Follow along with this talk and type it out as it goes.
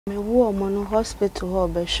Me wo mo hospital ho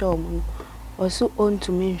be show mo oso on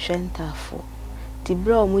to me hwentafo ti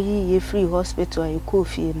bra mo yi free hospital ay ko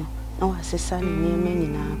fie no na wasesa ne nyema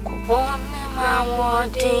nyina akọ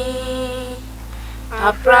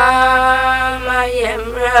Abrama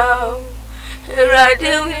yemra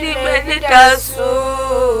radio di meditasu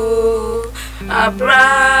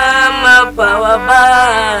Abrama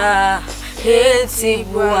bawaba heti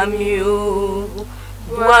buamio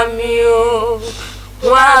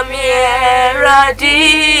radi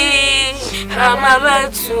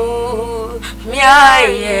amabatu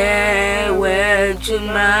miaye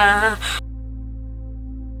wejuma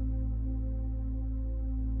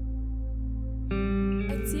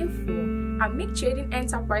Make trading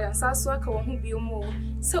enterprise and saswa ka won bi omo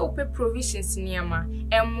se ope provisions niama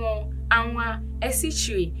emo anwa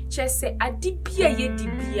esichiri chese adibia ye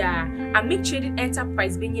dibia a make trading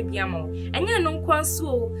enterprise benye biama enye no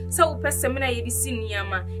nkwanso se ope semina ye di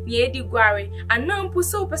siniama ne ye di gware anampo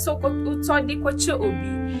se ope so to de kwache obi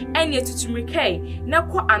enye tutumrikai na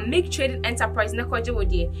ko a make trading enterprise na kwaje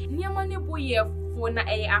wodie niama ne boye na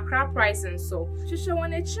Accra price and so hwehwe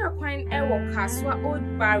won a chira kwan ewo Kaswa Old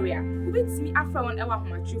Barrier ubetimi afra won ewo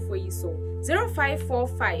ahomatwe for you so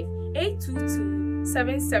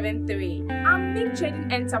 0545822773 and make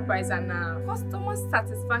trading enterprise and customer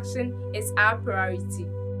satisfaction is our priority.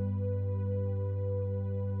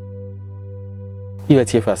 You are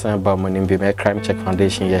here for some about money be my Crime Check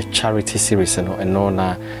Foundation your charity series no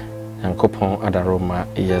na Ankopon adaroma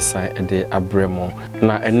yesa de abremo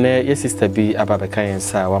na ene ye sister bi ababeka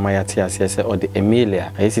yensa wa mayate asese o de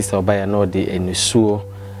Emilia ye sister obaya no de enisuo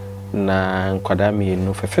na nkwada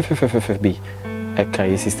mienu fe bi eka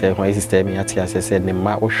ye sister mi ate asese ne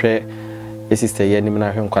ma wo hwe ye sister ye nim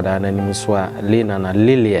na hwe nkwada na nim so a Lena na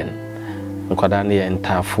Lillian nkwada ne ye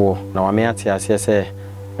ntafo na wa mayate asese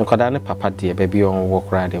nkwada ne papa de baby on wo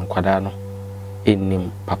kra de nkwada no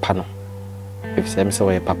enim papa no if sem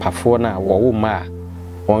so papa fo na wo ma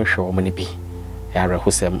won hwe o mani bi ya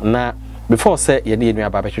rahusem na before say ye ne enu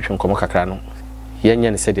aba betwetwe nkomo kakra no ye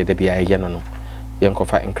nya ne se de bia ye no ye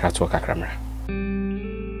nkofa enkrato kakramra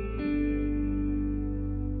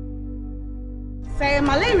say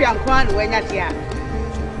malaria nkwan wenya dia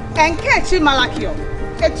enkechi malakio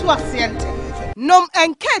etu asiente nom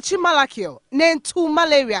enkechi malakio ne ntu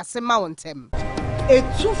malaria se ma wontem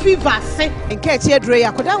etu fever se enkechi edro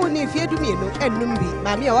ya koda woni fie dumienu ennum bi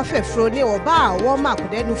maami a wafefro ne oba a wo ma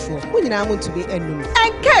koda nufo munyina mo ntube ennum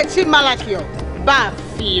enkechi malakio ba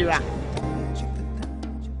fira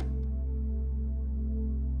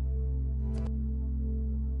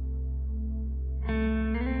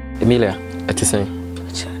Emilia atisen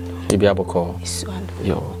ibi aboko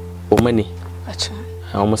yo o mani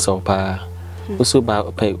almost so pa uso ba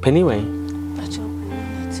penny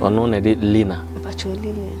ono na de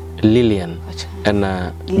Lillian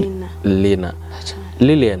and Lena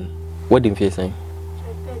Lillian what did you say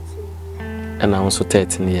and I also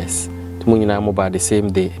 13 years tumunyina mo ba the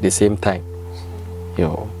same day the same time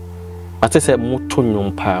yo ate say moto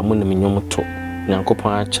nyom pa mo na nyom to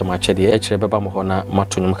nyankopon achema chede e kire beba mo ho na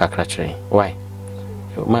mato nyom kakra kire why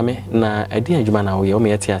yo mame na adi adwuma na wo ye o me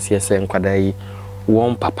yete ase se nkwada yi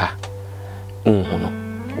won papa no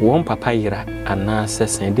won papa yira ana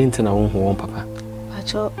sesen denti na won won papa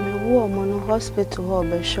acho me wo mo no hospital ho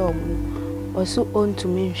be show mo oso on to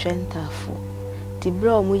me hwentafo ti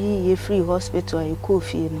bra mo yi free hospital ay ko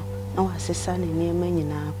fie no na wasesa ne nyema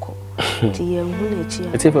nyina akọ ti ye hu na chi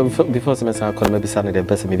before semester akọ na bisa ne de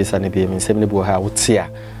best me bisa ne bi me nsem ne bi wo ha wote a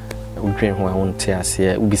udwen ho a wonte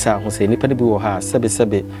ase ubisa ho se nipa de bi wo ha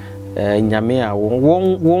sebe nyame a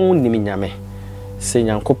won nimi nyame se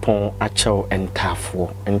nyankopon achew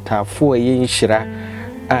entafo ye nhira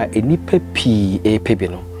a enipa pi epebi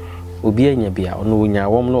no obi anya bia ono nya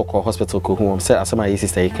wom no ko hospital ko hu wom se asema ye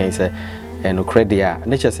sister yikan se no credit a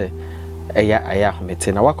ne chese aya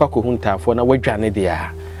ahomete na wakwa ko hu ntafo na wadwane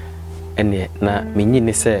dia ene na menyi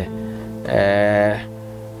ne se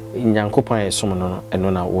nyankopon yesom no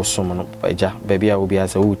eno na wo som no aja baby a obi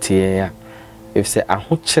asa wutie ya if se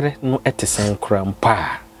ahokyere no etesen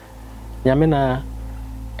krampa nyame na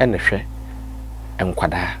enhwe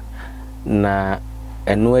enkwada na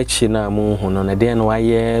eno achi na mu hu no na de no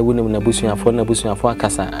aye wunim na busuafo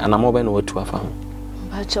akasa anamo be na watu afa ho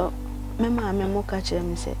bacho mema mo ka kire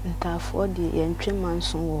mi se ntafo de ye ntwe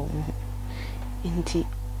manso wo mu nti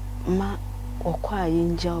ma okwa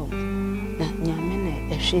yinja o na nyame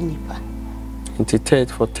na ehwe nipa nti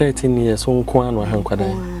 13 years nko anu ahankwada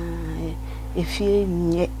efie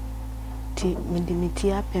nye ti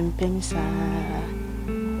medimiti apempem sa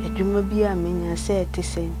edwuma bi a menya 30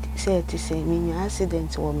 cent menya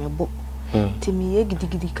accident wo mebo ti me ye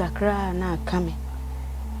gidigidi kakra na aka me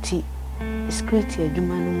ti security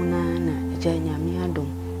adwuma no mu na agya nyame adom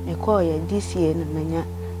me call ye this year na manya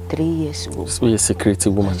 3 years ago. So you security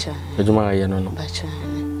woman. Adwuma aye no.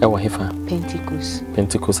 Bachane. E wo hefa?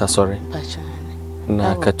 Pentecost sorry. Bachane.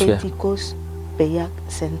 Na katua. Pentecost prayer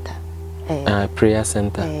center. Prayer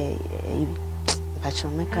center.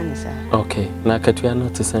 Bachane mekanisa. Okay. Na katua no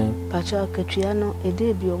to say. Bachane katua no e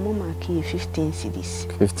dey bi omo maki 15 cedis.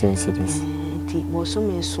 15 cedis. Ti mo so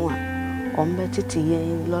me so a ombetete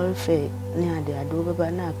yen lorry fare ni ade ado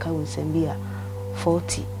beba na aka wonsambia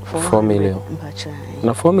 4 million.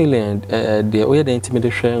 Na 4 million the we dey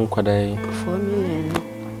intimidate hwe nkwadai 4 million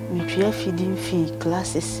me twa feeding fee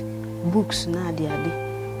classes books na ade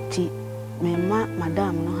ti me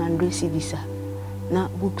madam no 100 cedis na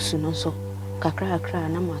books no so kakra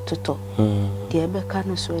na matoto de ebeka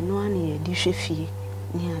no so no ane ye di hwe fee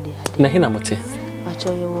ni ade na hina mote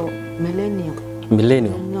bacho yo millennium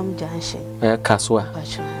nyom junction kaswa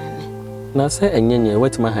na se enyenye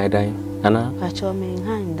wetima haidan ana bacho me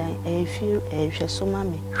haidan hwe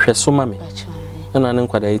so mame bacho ana ne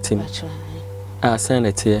nkwada etim sen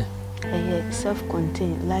na tie self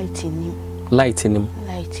contained light ni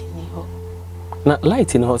ho na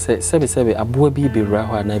light ni ho sebe aboa bi bewura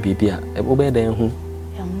ho ana bibia obe dan hu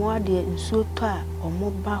mo ade nsuo to a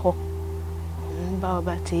omo ba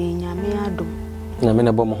bate nyame adom na me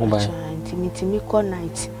na bo mo ho ba Intimi call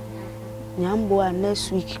night. Nyambo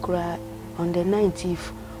next week kura on the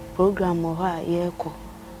 19th program of her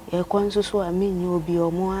yeko nso so amenyi obi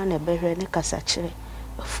omo na behwe ne kasachire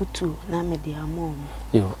futu na mede amom.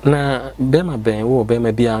 Yo na bema ben wo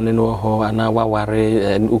bema bia ne no ho ana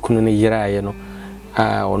waware ukunu ne yiraye no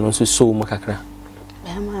ono nso so mu kakra.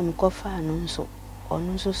 Bema mkofa no nso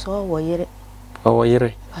ono nso so wo yire. O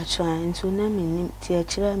yire. Acha nso na menim ti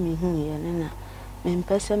akira me hu ye ne na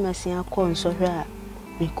mempese mesia konsohwe a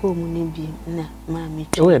mekomu ne bi na ma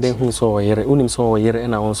metwa. We dey hu so oyere unim so oyere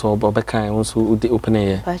na won so obekan won so udi open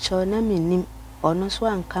here. Pacho na menim ono so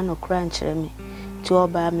anka no kra nkyere me ti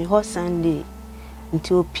oba me ho Sunday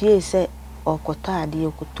nti opie se okota ade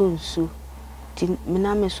okoto nsu ti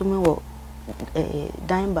na me so me wo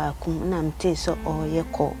dan ba kum na mte so oye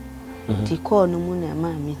ko ti ko no mu na ma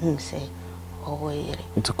me hu se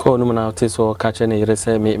oyere to call no na te so ka che ne yere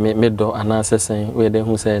se me do anasesen we dey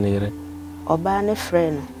hu se ne yere oba ne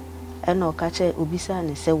frɛ no ɛna ɔka che obisa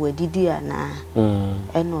ne se wadidi ana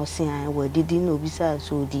ɛna ɔse an wadidi na obisa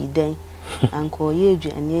so di dan anko ye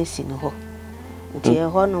aduane asi ne ho nti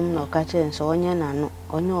ɛhɔ nom na ɔka che nso onye na no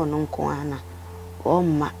onye ono nko ana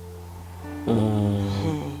ɔmma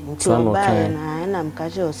nti ɔba na ɛna mka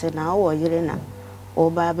che ɔse na ɔwɔ yere na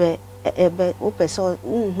ɔba be ebe opese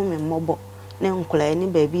unhu me mmobo ne nkula ni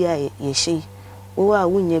baabi a ye hye wo a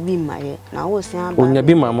wunya bi maye na wo sian ba wunya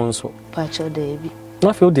bi mamo nso pacho da bi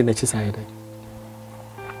na fe odi na chi side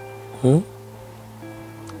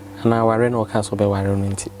ana ware na oka so be ware no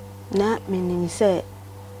nti na menim se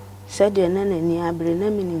de na nani abre na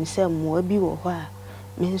menim se mo bi wo ho a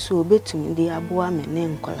me nso obetumi de aboa me ne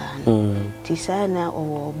nkula no ti sai na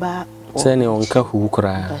owo ba se ne onka hu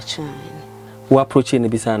kura pacho wo approach ni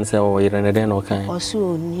bisan se o yire ne den no kan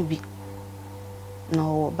osu oni bi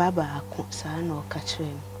no baba ako sa na okachire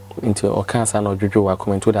nti oka sa na odwodwo wa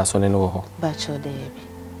comment da so ne no ho bacho da bi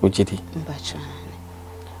ojidi bacho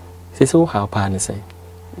se wo how pa ne say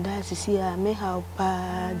da sisi a me how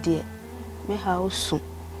pa de me how so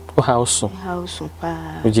o how so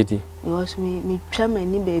pa ojidi because me twa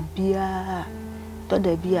mani ba bia to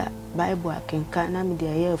da bia bible akenka na me de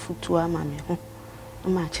aye afutu ama me ho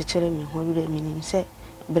ma chechere me ho re minim se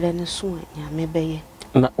bere ne so nyame beye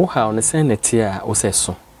na o how ne se neti a o se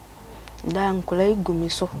so da nkola igumi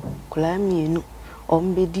so kola mienu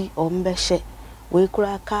ombedi ombehye we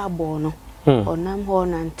kura ka abo no onam ho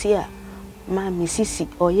nante a ma misisi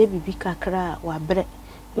oye bibi kakra wa bere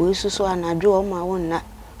we suso anadwo o ma wonna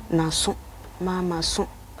na so mama so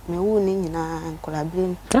me wu ni nyina nkola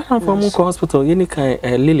bere na from hospital yeni kan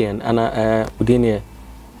Lillian ana udenie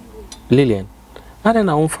Lillian ada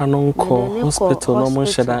na unfa no nko hospital no mo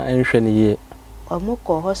sheda enhwe ne ye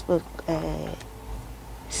omoko hospital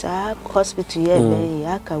sa hospital ye be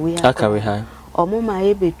akawe ha omo ma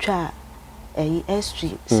ye betwa S3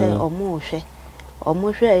 se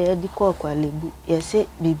omo hwe ye di kokwa lebu ye se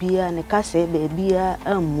bibia ne kase be bia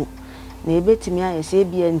amu na ebetimi aye se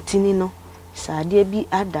bia ntini no sa de bi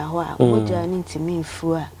ada ho a moja ni ntimi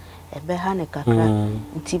mfu a ebe ha ne kakra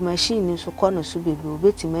nti machine so kono so bebi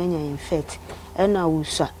obetimi anya infect ena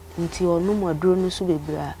wusa nti onu moduro no so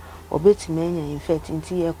bebra obetimi anya infect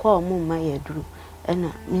nti ye kwa omo ma ye duru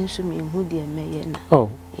ena minsu me hu de meye na oh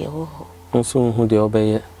ye ho nso hu de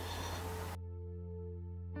obeye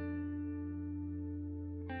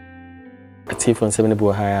atifo nsɛm ne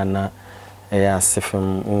bo ha na ɛyɛ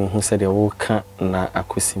asefem hu sɛ de wo ka na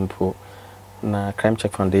akosimpo na Crime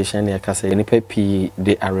Check Foundation ne yɛka sɛ nipa pii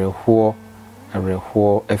de awerɛhoɔ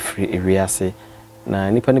afiri ewiase na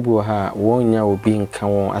nipa ne bi wɔ ha wɔnya obi nka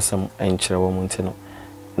wɔn asɛm ɛnkyerɛ wɔn nti no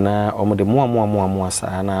na ɔmo de moa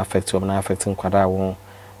saa na affect wɔn na affect nkwada wɔn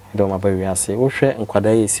de ɔmo aba wiase wohwɛ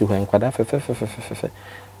nkwada yɛ si hɔ nkwada fɛfɛfɛfɛfɛ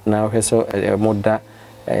na wohwɛ sɛ mo da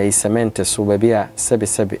cement so baabi a sɛbe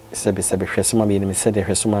hwɛ so ma me nim sɛ de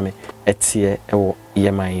hwɛ so ma me ɛteɛ ɛwɔ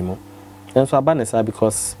yeman yi mu nso aba ne saa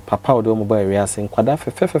because papa wo de ɔmo ba wiase nkwada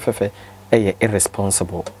fɛfɛfɛfɛ ɛyɛ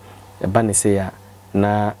irresponsible ɛba ne sɛ ya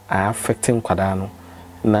na affecting nkwada no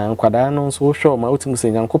na nkwada no nso wohwɛ ɔmo wotum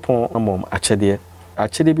sɛ Nyankopɔn amom akyɛdeɛ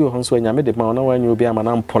bi wɔ ho nso Nyame de ma na wanya obi ama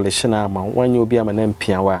na polish na ama wanya obi ama na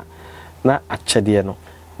mpiawa na akyɛdeɛ no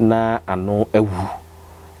na ano awu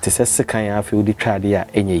te sɛ sekan afi odi twade a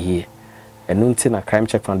enye yie ɛno nti na Crime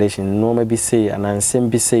Check Foundation no ma bi sei anansɛm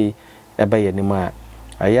bi sei ɛba yɛ nim a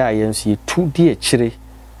ayɛ a yɛn so yɛtu di akyire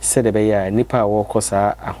sɛ de bɛyɛ a nipa a wɔkɔ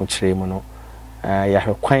saa ahokyere mu no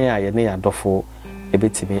yɛhwɛ kwan a yɛne yɛadɔfo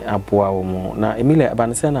ebetimi aboa wo mu na Emilia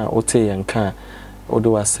abansɛ na wote yɛn ka wode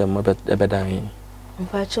wasɛm ɛbɛdan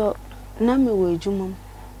mpacho na me wɔ adwuma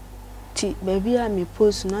ti baabi a me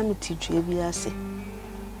post na me ti dua bi ase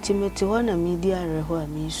ti me te hɔ na me di areho a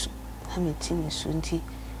me su na me ti ne su nti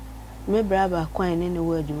me braba kwan ne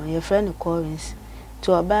wɔ adwuma ye frɛ ne Collins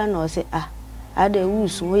to oba na o se ada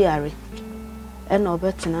wusu wo yare ɛna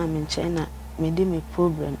obetena me nkyɛn na me di me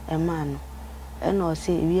problem ɛma no ɛna o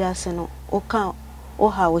se wi ase no o ka o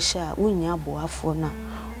ha wo sha wunya boafo na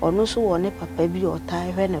ɔno so wɔ ne papa bi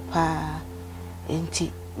ɔtae hwɛ ne paa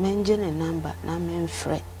enti menje ne number na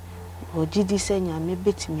menfrɛ ogidi sɛ Nyame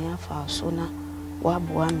betimi afa so na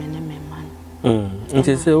waboa me ne me man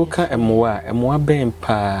nti sɛ wo ka emoa bɛn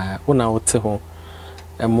paa wo na wote ho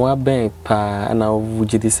emoa bɛn paa na wo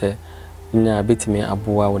gidi sɛ nya betimi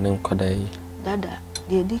aboa wo ne nkoda yi dada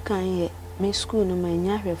de di kan ye me school no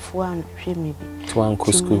manya hwefo an hwɛ me bi to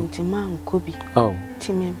anko school nti man ko bi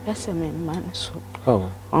ti me pese me man so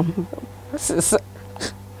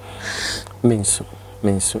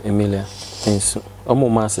mensu Emilia mensu omo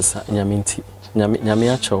ma sesa Nyame nti Nyame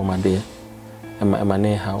akyɛw ma de ema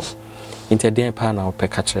ne hawo nti den pa na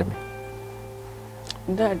opeka kyerɛ me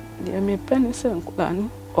dad de me pen sɛ nkola no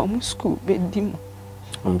omo school bedi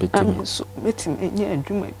mu so beti me nya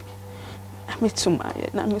adwuma bi ametuma ye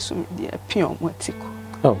na me so me de apia omo atiko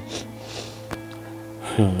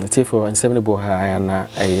Tifo nsɛm ne bo ha na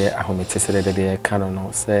ɛyɛ ahomete sɛ de ka no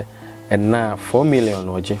sɛ ɛna 4 million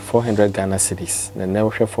oje 400 Ghana cedis na na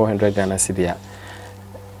wohwɛ 400 Ghana cedi a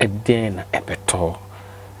ɛden na ɛbɛtɔ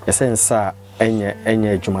ɛsensa enye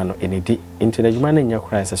adwuma no enedi nti na adwuma no nya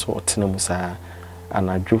kora sɛ so ɔtena mu saa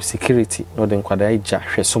anadwo security no de nkwada agya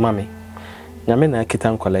hwɛ so ma me Nyame na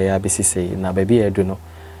kita nkwala ya besi sei na baabi ya edu no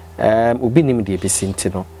obi nim de besi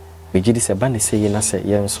nti no megidi sɛ ba ne sei na sɛ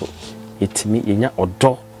yɛn so yɛtimi yɛnya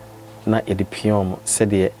ɔdɔ na edipiom sɛ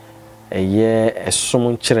de ɛyɛ ɛsom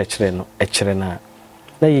nkyerɛkyerɛ no ɛkyerɛ na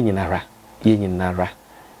yɛnyinara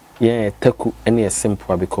yɛn taku ɛne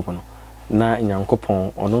ɛsimpo abekɔm no na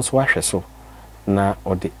Nyankopɔn ɔno nso wahwɛ so na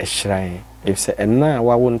ɔde ɛhyran efsɛ ɛna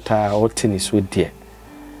wawo nta ɔte ne so die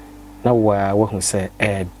na wahu sɛ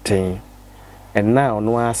ɛden ɛna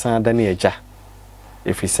ɔno asa da ne agya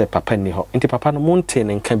efisɛ papa ni hɔ nti papa no monte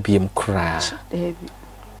ne nka biem kra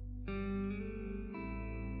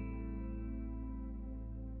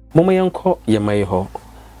Mama yanko yemayi ho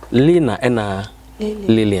Lina ena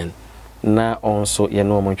Lillian na onso ye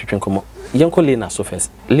no mo twetwen komo yanko Lina so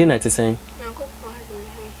first Lina it saying yanko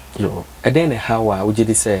yo eden ne how a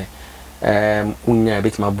ugidi say unya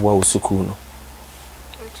betima boa wo school no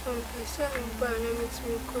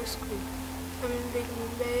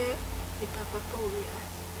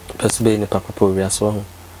Person be ni papa po wi aso ho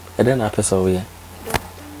eden na person we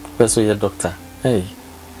person ye doctor hey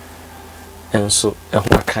enso eho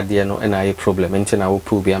akade no na aye problem nti na wo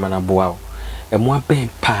probe ama na boa wo emo aben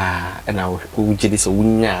pa na wo gidi se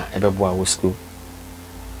wunya ebeboa wo school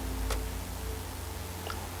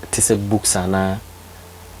tise books ana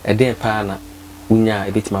eden pa na wunya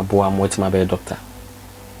ebetima boa mo etima be doctor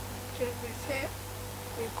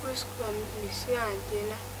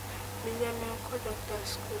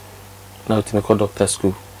na utimi ko doctor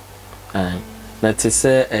school na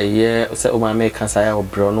tise eye se o ma make kansa ya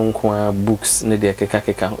obro no nko books ne de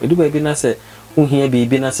keka edu ba bi na se uhia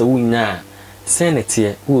bi na se wunya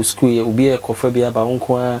senete wo school ye obi e kofa bi aba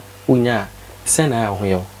nko wunya sena ho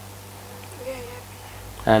yo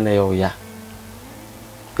ana yo ya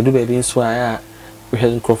edu ba bi nso aya we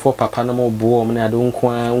nkrofo papa na mo bo o me na de nko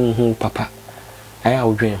hu papa aya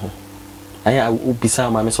odwen ho aya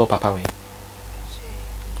ubisa ma me so papa we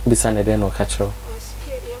ubisa na de no ka kiro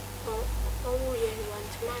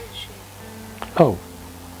oh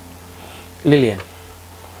Lillian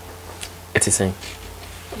it is saying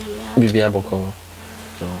bibi aboko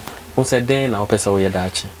o said then na opesa we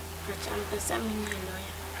dachi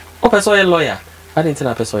opesa we lawyer I didn't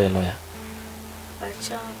na opesa we lawyer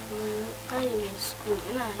acha I in school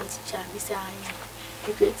na teacher bisaya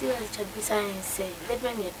if you teacher bisaya say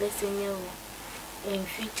let me person you in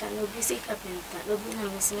future no be say carpenter no be na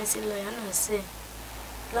business lawyer no say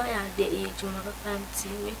lawyer the age my papa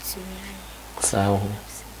me to me so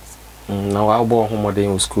na wa bo ho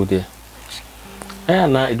modern school there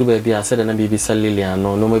na edu ba bia said na bibi Lillian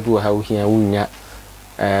no mabi wa ha wo hia wunya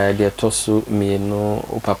de toso me no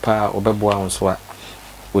o papa obebo ahonso a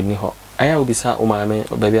oni ho aya obisa o maame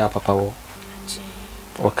baby a papa wo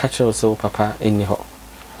o catch so papa eni ho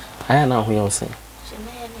aya na ho ye o sen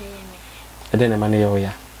ede ne mane ye o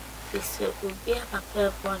ya so obi a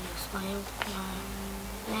papa ko no so ayo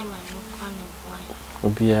na ma no kwa no kwa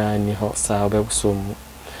obi a ni ho sa obebo so mu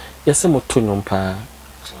yese motonyo pa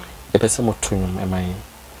epese motonyo emai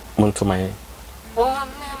monto mai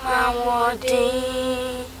ma wodi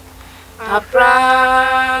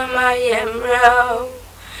aprama yemra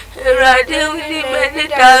radio di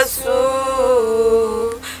meditasu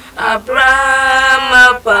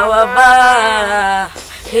aprama pawaba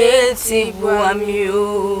heti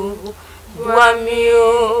buamio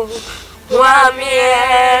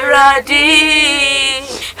radi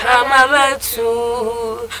amametu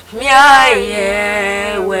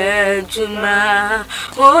miaye wejuma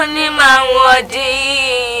oni mawodi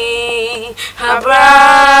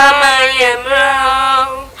abrama yemra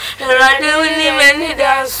radi uni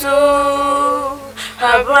menidasu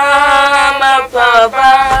abrama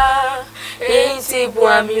papa enti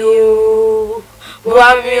buamio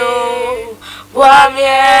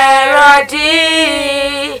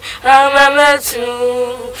radi amametu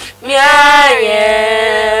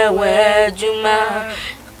miaye wejuma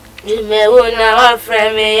Imewona wa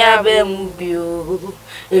frame ya be mubio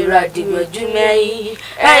iradi wejumei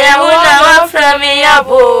eyewona wa frame ya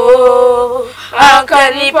bo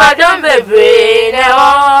akani padon bebre ne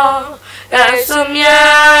o asumia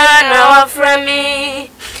na wa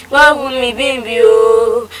frame wa humi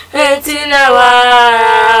bimbio etina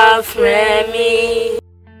wa frame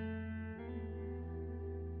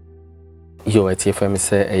yo etiefam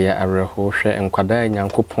se eya areho hwe enkwada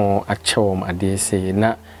nyankopon akyewom ade sei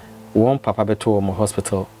na won papa beto wo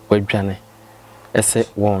hospital wadwane ese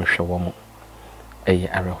won hwe wo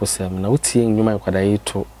eya areho sem na utie nyuma enkwada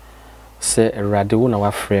yito se erade wo na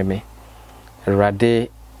wafrɛ me erade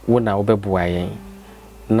wo na wobɛboa yɛn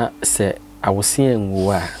na se awosie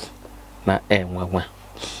nwuwa na enwanwa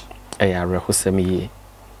eya areho sem yi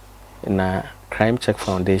na Crime Check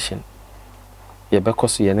Foundation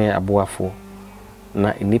yebekoso ye na aboafo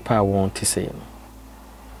na inipa won tise no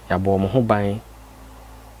yabo mo ho ban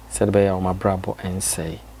sedebe ya o mabrabo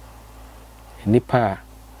ensei inipa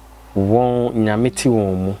won nyameti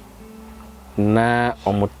won mu na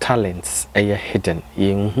omo talents eye hidden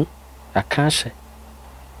yenhu akahye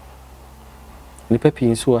nipa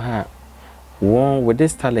pinso ha won with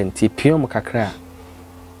this talent piom kakra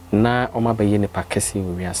na omabaye nipa kese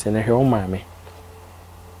wi ase na hwe o maame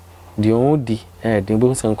di odi de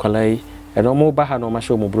bo san kwalai e no mo ba ha no ma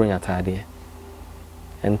hwe mo bro nyataade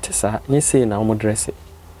entesa nyese na mo dress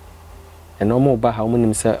e no mo ba ha mo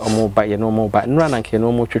nim se mo ba ye no mo ba nra na nke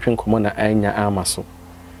no mo twetwe nkomo na anya amaso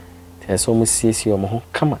te so mo siesi o mo ho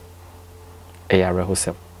kama e ya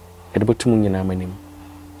rehosem e de botum nyina manim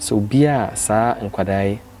so bia sa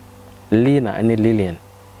nkwadai Lina ane Lillian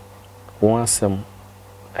won asem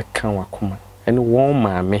akan wakoma ene won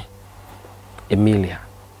maame Emilia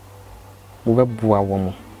mo beboa wo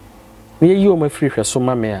mo ne yi o mafiri hwe so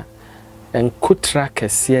mame a enkotra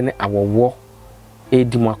kese ne awowo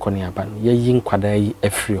edi mo akone aba no yi nkwadai yi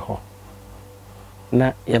afiri ho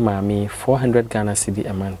na ye maame 400 Ghana cedi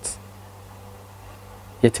a month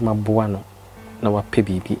yetima boa no na wape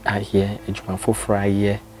bibi ahie adwuma foforo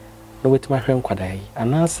aye na wetima hwe nkwadai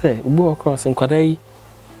anase ubu okros nkwadai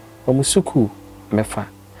o musuku mefa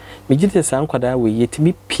megite sa nkwadai we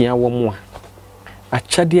yetimi pia wo mo a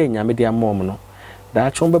achade anyame de amom no da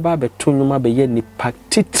achon beba beto nwuma be ye nipa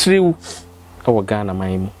titiriw awo Ghana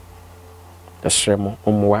man mu da shremo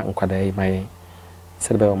omwa nkwadai man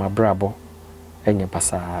serbe o mabrabo enye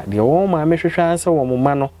pasa de wo ma mehwehwa anse wo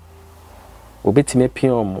moma no obetime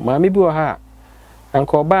piom ma me bi wo ha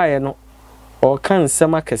anka obaaye no o kan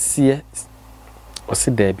sema kase o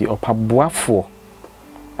se da bi opaboafo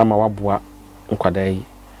ama waboa nkwadai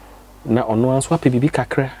na ono anso ape bibi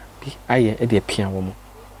kakra bi aye e de pia wo mo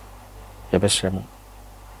ye be hye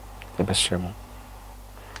mo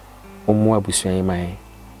omo abusuan yi man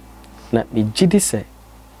na me gidi se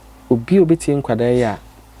obi obeti nkwada ya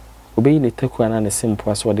obeyi ne taku ana ne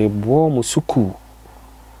simpo aso de bo mo suku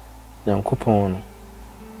Yankopon no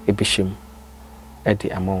ebihim e de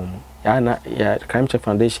amawo mo ya na ya Crime Check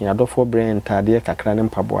Foundation ya dofo brain tade kakra ne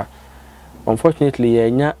mpaboa unfortunately ya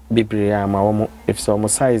nya bebre amawo mo if so mo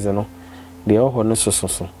size no de oho no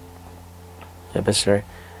sososo ya besre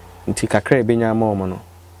nti kakra e benya amawo mo no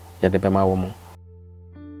ya de bema wo mo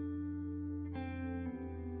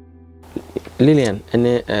Lillian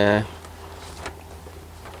ene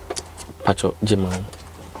pacho jimao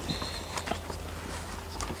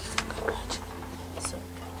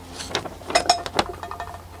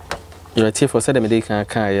your tea for said the medical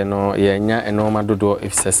car you know ye nya enorma dodo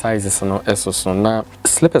exercises no esoso na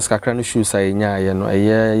slippers kakra no shoes ay nya ye no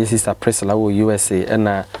ye sister Priscilla wo USA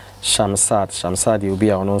na Shamsad you be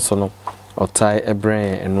a ono so no otai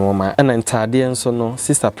ebrain enorma na ntade enso no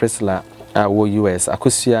sister Priscilla wo US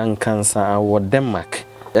akosua nkansa wo Denmark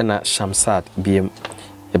na Shamsad biem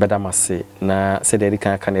ebedamase na se de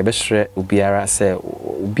kan kan e be hwere obiara se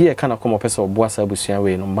obi e kana komo pese oboasa abusua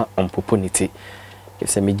we no ma onpoponiti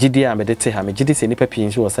se me gidi a me de te ha me gidi se nipa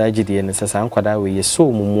pin so sa gidi ne se san kwada we ye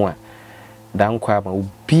so mumu a dan kwa ma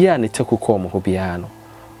obiara ne tekokọ mo obiara no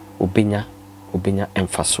obenya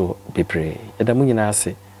emfaso bebre eda mu nyina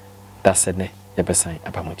ase da se ne ye besan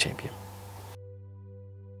abamo champion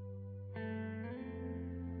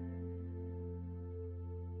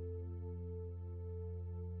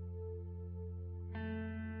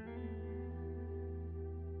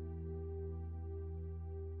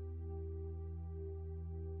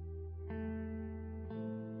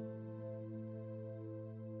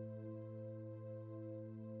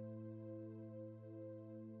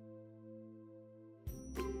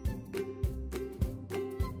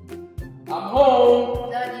I'm home.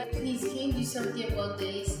 Daddy, please, can you do something about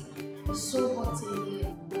this? It's so hot in here.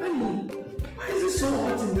 Emily, why is it so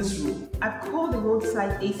hot in this room? I've called the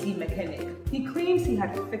roadside AC mechanic. He claims he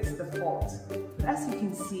had fixed the fault. But as you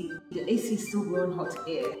can see, the AC is still blowing hot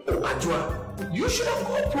air. Ajwa, you should have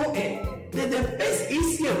called Pro Air. They're the best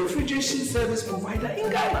AC and refrigeration service provider in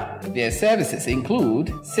Ghana. Their services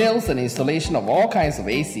include sales and installation of all kinds of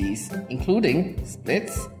ACs, including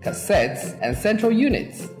splits, cassettes, and central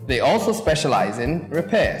units. They also specialize in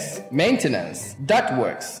repairs, maintenance,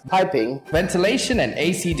 ductworks, piping, ventilation and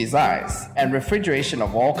AC designs, and refrigeration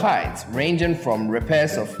of all kinds, ranging from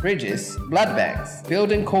repairs of fridges, blood banks,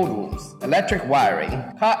 building cold rooms, electric wiring,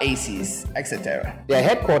 car ACs, etc. Their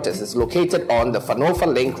headquarters is located on the Fanofa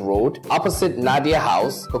Link Road, opposite Nadia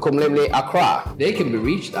House, Kokomlemle, Accra. They can be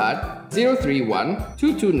reached at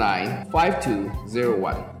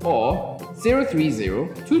 031-229-5201 or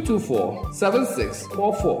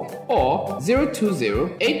 030-224-7644 or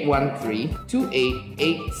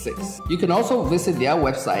 020-813-2886. You can also visit their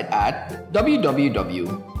website at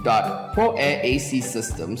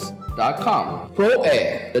www.proairacsystems.com. Pro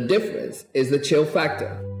Air, the difference is the chill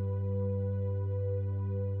factor.